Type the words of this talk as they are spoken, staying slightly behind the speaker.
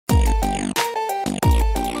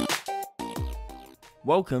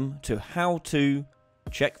Welcome to how to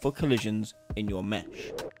check for collisions in your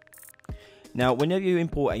mesh. Now, whenever you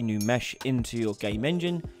import a new mesh into your game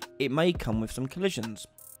engine, it may come with some collisions.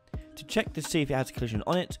 To check to see if it has a collision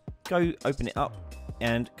on it, go open it up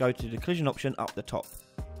and go to the collision option up the top.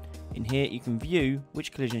 In here you can view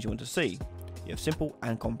which collisions you want to see. You have simple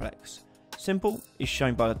and complex. Simple is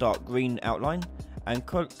shown by the dark green outline and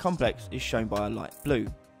complex is shown by a light blue.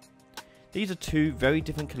 These are two very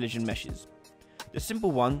different collision meshes. The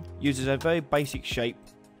simple one uses a very basic shape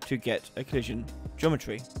to get a collision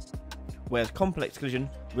geometry, whereas complex collision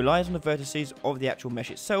relies on the vertices of the actual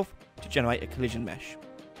mesh itself to generate a collision mesh.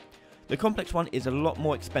 The complex one is a lot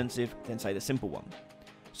more expensive than, say, the simple one,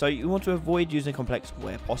 so you want to avoid using complex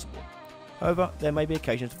where possible. However, there may be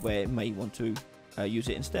occasions where you may want to use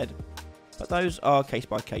it instead, but those are case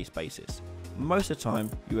by case basis. Most of the time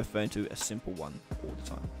you're referring to a simple one all the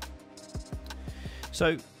time.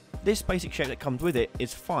 So this basic shape that comes with it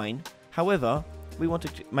is fine. However, we want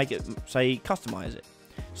to make it, say, customize it.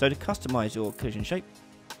 So to customize your collision shape,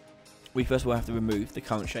 we first of all have to remove the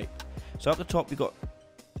current shape. So up the top we've got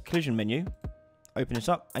collision menu, open this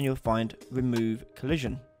up and you'll find remove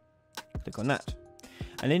collision. Click on that.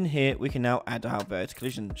 And in here we can now add our various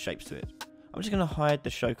collision shapes to it. I'm just going to hide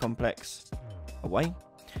the show complex away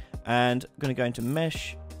and I'm going to go into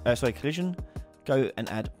mesh, collision, go and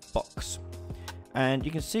add box. And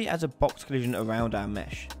you can see it as a box collision around our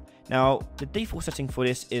mesh. Now the default setting for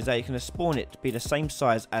this is that you can spawn it to be the same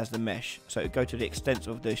size as the mesh, so it will go to the extent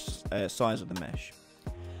of the size of the mesh.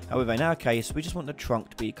 However, in our case we just want the trunk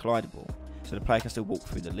to be collidable, so the player can still walk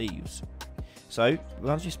through the leaves. So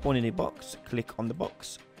once you spawn in a box, click on the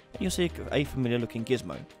box and you'll see a familiar looking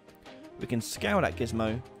gizmo. We can scale that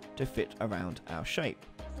gizmo to fit around our shape.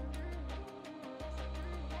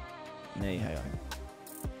 There you go.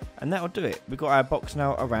 And that will do it. We've got our box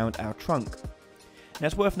now around our trunk. Now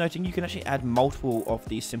it's worth noting you can actually add multiple of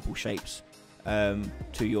these simple shapes to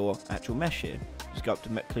your actual mesh here. Just go up to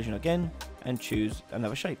collision again and choose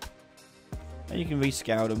another shape. And you can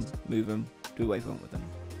rescale them, move them, do whatever you want with them.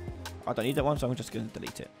 I don't need that one, so I'm just going to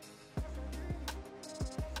delete it.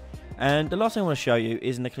 And the last thing I want to show you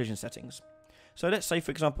is in the collision settings. So let's say,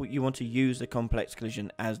 for example, you want to use the complex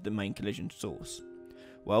collision as the main collision source.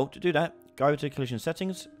 Well, to do that, go to collision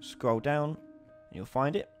settings, scroll down, and you'll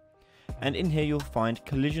find it. And in here you'll find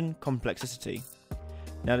collision complexity.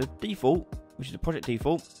 Now the default, which is the project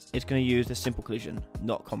default, is going to use the simple collision,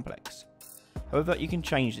 not complex. However, you can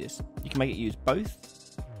change this. You can make it use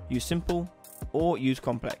both, use simple, or use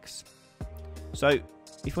complex. So if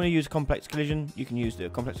you want to use complex collision, you can use the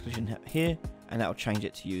complex collision here, and that will change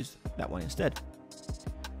it to use that one instead.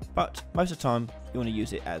 But most of the time you want to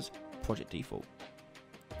use it as project default.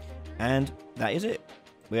 And that is it.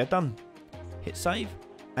 We are done. Hit save,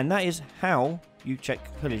 and that is how you check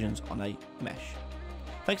collisions on a mesh.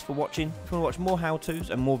 Thanks for watching. If you want to watch more how-tos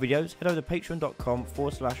and more videos, head over to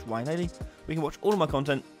patreon.com/RyanHaley. We can watch all of my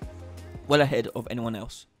content well ahead of anyone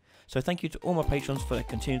else. So thank you to all my patrons for their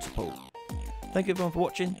continued support. Thank you everyone for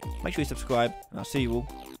watching. Make sure you subscribe, and I'll see you all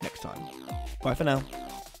next time. Bye for now.